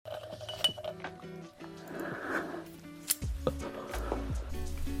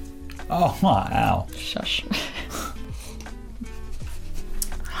Oh, ow. Shush.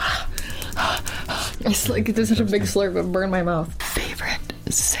 There's such a big slurp, it burned my mouth. Favorite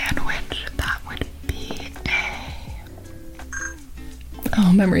sandwich? That would be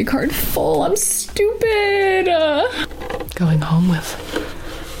oh, memory card full. I'm stupid. Going home with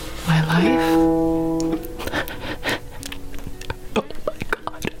my life. Oh my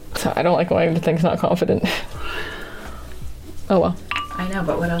god. So I don't like going into things not confident. Oh well. I know,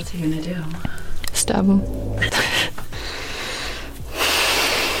 but what else are you gonna do? Stab him.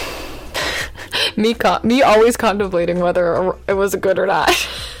 Me always contemplating whether it was good or not.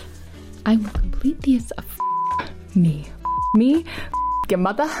 I will complete this. Me, your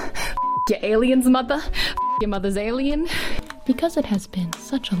mother, your alien's mother, your mother's alien. Because it has been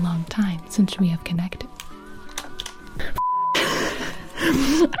such a long time since we have connected.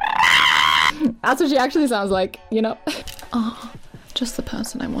 That's what she actually sounds like, you know? Oh, just the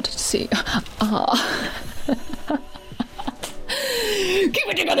person I wanted to see. Oh. Keep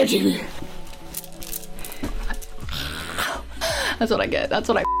it together, Jimmy. That's what I get. That's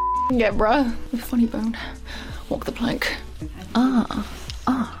what I get, bruh. Funny bone. Walk the plank.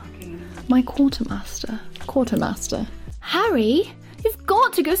 My quartermaster. Quartermaster. Harry, you've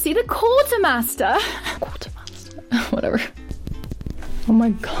got to go see the quartermaster. Quartermaster. Whatever. Oh my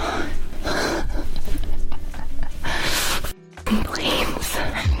god. Please.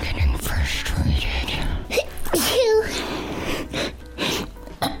 I'm getting frustrated.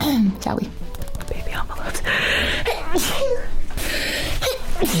 Shall we? Baby envelopes.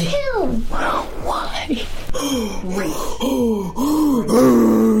 Why?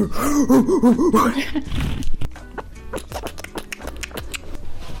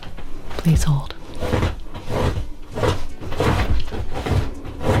 Please hold.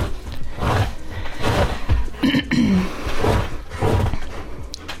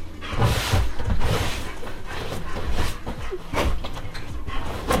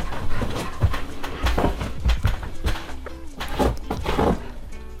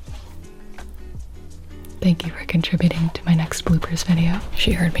 Thank you for contributing to my next bloopers video.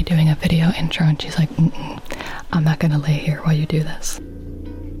 She heard me doing a video intro and she's like, I'm not gonna lay here while you do this.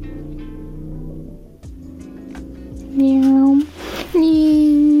 Meow.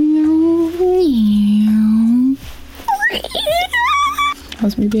 Meow. Meow.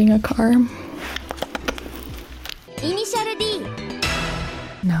 How's me being a car? Initial D.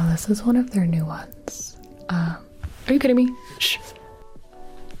 Now this is one of their new ones. Are you kidding me? Shh.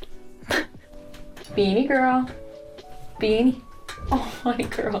 Beanie girl. Beanie. Oh my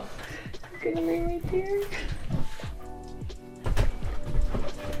girl. Look at me right there.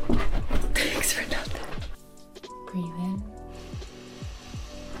 Thanks for nothing. Breathe in.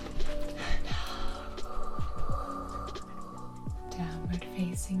 Downward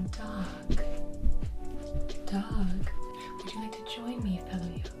facing dog. Dog. Would you like to join me, fellow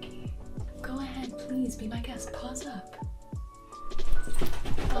yogi? Go ahead, please. Be my guest. Pause up.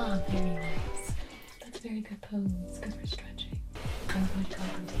 Oh, very nice. That's a very good pose. Good for stretching. I'm going to go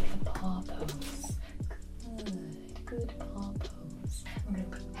and take a paw pose. Good paw pose. We're going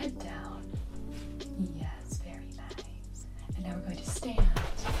to put head down. Yes, very nice. And now we're going to stand.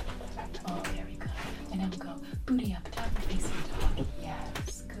 Oh, very good. And now we'll go booty up, downward facing dog.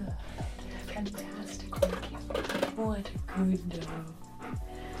 Yes, good. Fantastic. Thank you. What a good dog.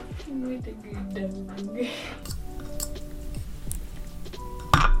 What a good dog.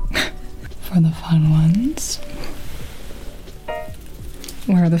 For the fun ones.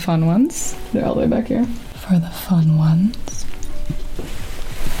 Where are the fun ones? They're all the way back here. For the fun ones.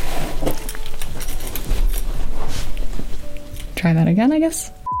 Try that again, I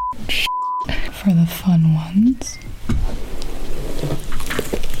guess. For the fun ones.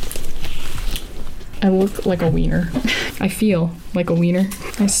 I look like a wiener. I feel like a wiener.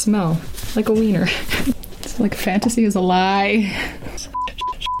 I smell like a wiener. It's like fantasy is a lie.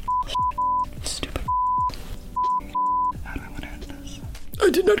 I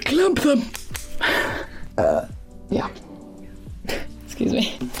did not clamp them. Yeah. Excuse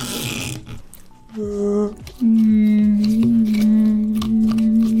me.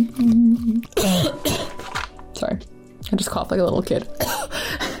 Sorry. I just coughed like a little kid.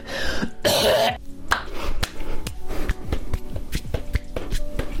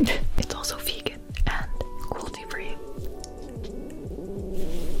 It's also vegan and cruelty free.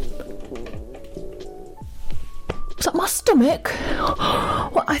 Is that my stomach?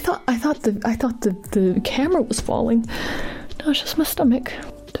 Well, I thought the camera was falling. No, it's just my stomach.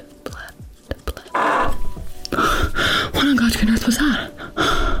 What on God's green earth was that?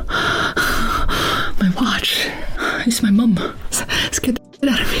 My watch. It's my mum. Scared the shit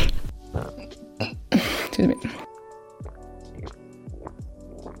out of me.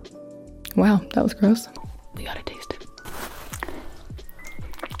 That was gross. We gotta taste it.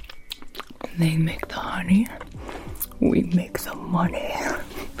 They make the honey. We make the money.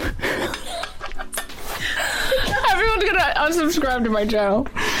 Everyone's gonna unsubscribe to my channel.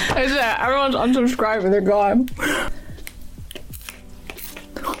 I said everyone's unsubscribing. They're gone.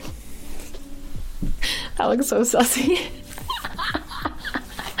 That looks so sussy.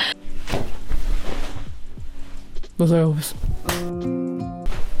 Los Elvis.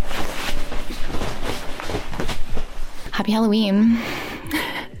 Happy Halloween.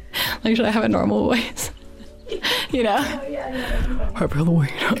 Like, should I have a normal voice? You know? Oh, yeah. Happy Halloween.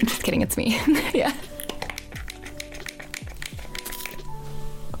 Just kidding, it's me. Yeah.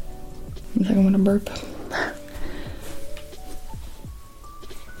 I think I'm gonna burp.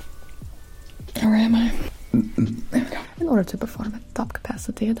 Where am I? There we go. In order to perform at top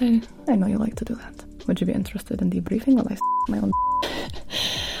capacity, I know you like to do that. Would you be interested in debriefing while I my own?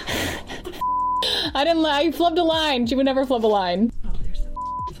 I didn't lie. I flubbed a line. She would never flub a line. Oh, there's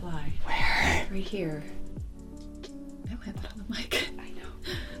the fly. Where? Right here. I have it on the mic. I know.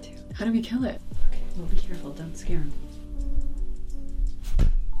 Too. How do we kill it? Okay, well, be careful. Don't scare him.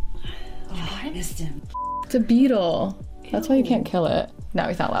 Oh, I missed him. It's a beetle. That's why you can't kill it. No,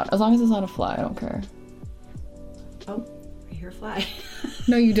 he's not loud. As long as it's not a fly, I don't care. Oh, I hear a fly.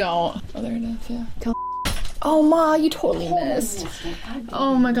 No, you don't. Oh, there it is, yeah. Kill. Oh, Ma, you totally missed.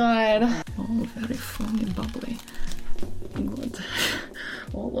 Oh my god. Oh, very funny, bubbly. Good.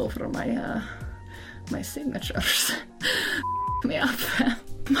 All over my, my signatures. Me up.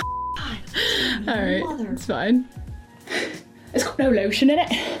 Alright, it's fine. It's got no lotion in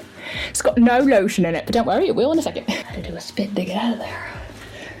it. It's got no lotion in it, but don't worry, it will in a second. I had to do a spin to get out of there.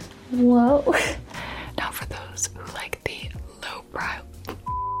 Whoa. Now for those who like the lowbrow.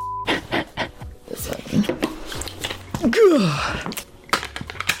 This way.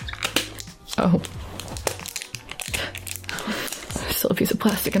 Oh. There's still a piece of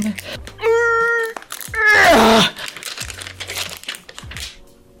plastic in there.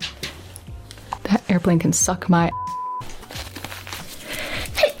 That airplane can suck my.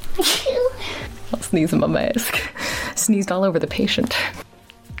 I'll sneeze in my mask. Sneezed all over the patient.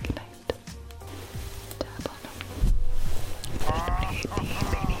 Good night. Tap on him.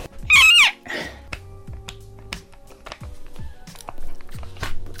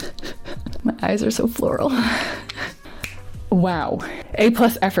 My eyes are so floral. Wow. A+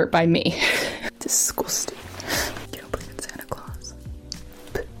 effort by me. Disgusting. You don't believe in Santa Claus.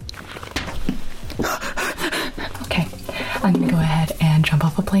 Okay, I'm gonna go ahead and jump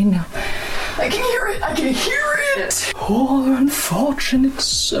off a plane now. I can hear it! I can hear it! Oh, unfortunate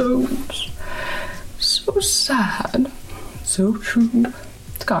souls. So sad. So true.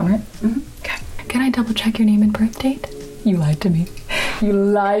 It's gone, right? Mm-hmm. Okay. Can I double check your name and birth date? You lied to me. You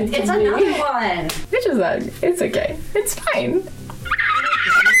lied to me. It's another one. Which is that? It's okay. It's fine.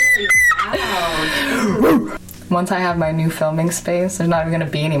 Wow. Once I have my new filming space, there's not even gonna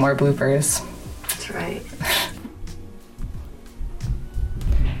be any more bloopers. That's right.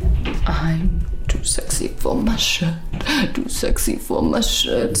 I'm too sexy for my shirt. Too sexy for my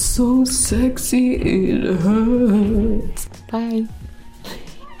shirt. So sexy it hurts. Bye.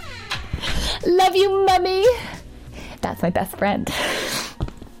 Love you, Mummy. That's my best friend.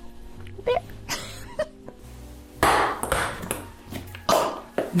 There. Oh,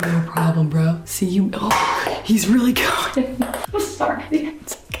 no problem, bro. See you. Oh, he's really going. I'm sorry.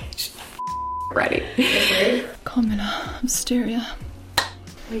 It's okay. Ready. Common hysteria.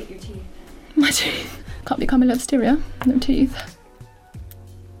 Wait, your teeth. My teeth. Can't be common hysteria. No teeth.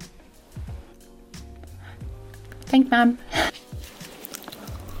 Thanks, ma'am.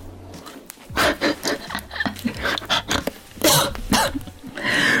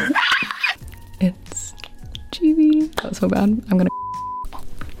 It's GB. That was so bad. I'm gonna.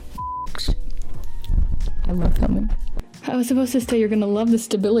 I love filming. I was supposed to say you're gonna love the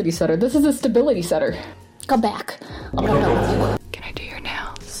stability setter. This is a stability setter. Go back. I'll come out with you. Can I do your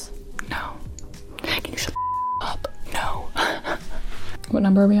nails? No. Can you shut up? No. What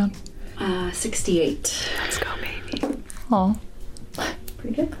number are we on? 68. Let's go, baby. Aw.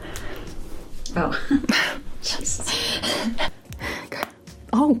 Pretty good. Oh. Jesus. Okay.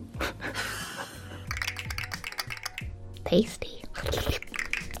 Oh. Tasty.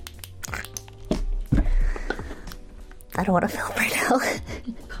 I don't want to film right now.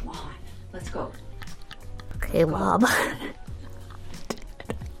 Come on. Let's go. Okay, Mom.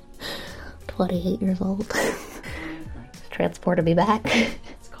 28 years old. Transported me back.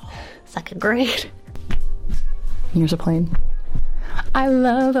 Let's go. 2nd grade. Here's a plane. I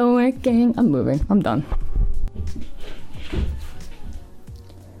love working. I'm moving. I'm done.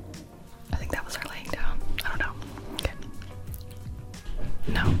 I think that was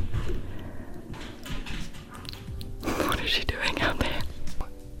No. What is she doing out there?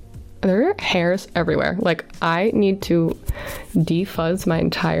 There are hairs everywhere. Like, I need to defuzz my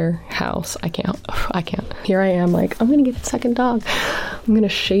entire house. I can't. Here I am, like, I'm gonna get a second dog. I'm gonna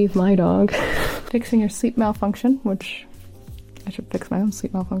shave my dog. Fixing your sleep malfunction, which I should fix my own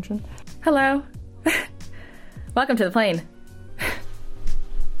sleep malfunction. Hello. Welcome to the plane.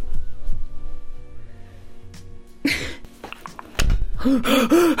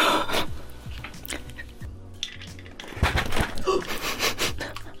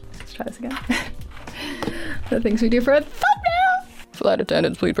 Let's try this again. The things we do for a thumbnail. Flight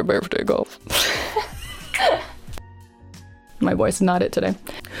attendants, please prepare for takeoff. My voice is not it today.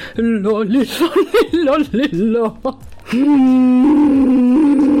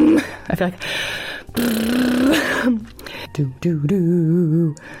 I feel like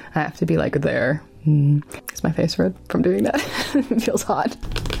do. I have to be like there. Is my face red from doing that? It feels hot.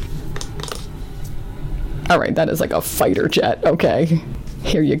 Alright, that is like a fighter jet. Okay.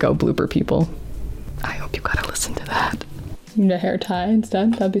 Here you go, blooper people. I hope you gotta listen to that. You need a hair tie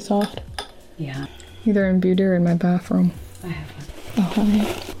instead? That'd be soft. Yeah. Either in beauty or in my bathroom. I have one. Oh, honey.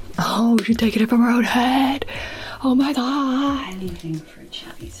 Oh, she's taking it from her own head. Oh my god. Anything for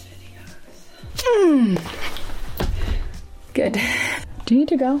Chubby's videos. Good. Do you need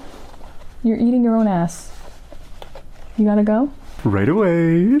to go? You're eating your own ass. You gotta go? Right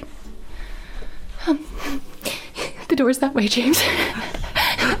away. The door's that way, James.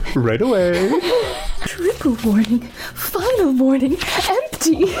 Right away. Triple warning. Final warning.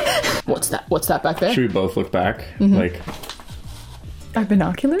 Empty. What's that? What's that back there? Should we both look back? Like, Our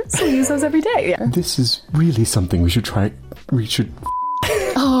binoculars? We use those every day. Yeah. this is really something we should try. We should.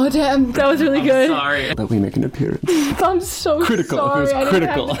 Oh, damn. That was really good. Sorry. That we make an appearance. I'm so Critical. It sorry. was I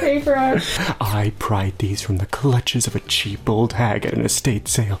critical. didn't have to pay for our... I pried these from the clutches of a cheap old hag at an estate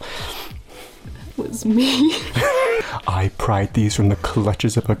sale. It was me. I pried these from the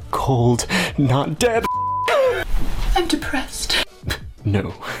clutches of a cold, not dead. I'm depressed.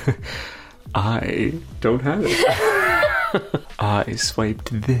 No. I don't have it. I swiped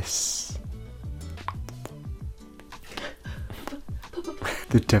this.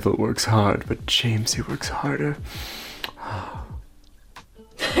 The devil works hard, but James, he works harder.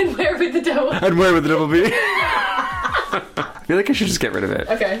 And where would the devil... And where would the devil be? I feel like I should just get rid of it.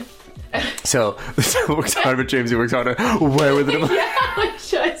 Okay. So, the devil works hard, but James, he works harder. Where would the devil... Yeah,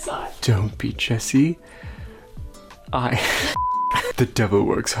 I saw it. Don't be Jesse. The devil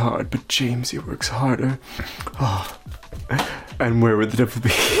works hard, but James, he works harder. Oh. And where would the devil be?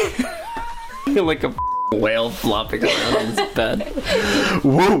 I feel like a whale flopping around on his bed.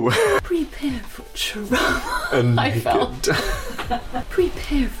 Whoa! Prepare for trouble. And I make fell. it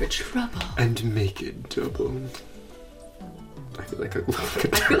Prepare for trouble. and make it double. I feel like I look like a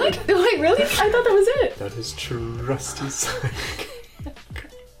turd. Wait, really? I thought that was it. That is trusty psych.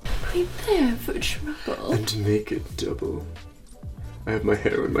 Prepare for trouble. And make it double. I have my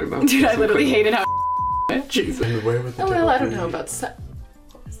hair in my mouth. Dude, I literally hated how... Jeez, and where would the Oh, devil well, I don't be? know about...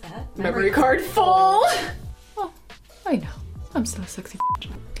 What was that? Memory card full! Oh, I know. I'm so sexy.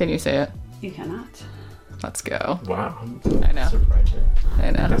 Can you say it? You cannot. Let's go. Wow. I know. Surprising.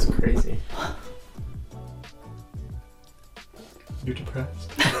 I know. That's crazy. You're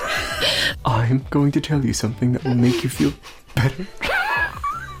depressed? I'm going to tell you something that will make you feel better.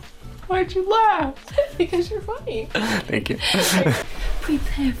 Why'd you laugh? Because you're funny. Thank you.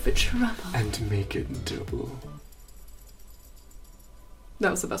 Prepare for trouble. And make it double.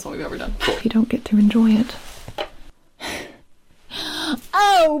 That was the best one we've ever done. You don't get to enjoy it.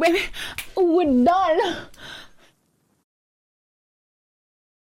 Oh, baby. We're done.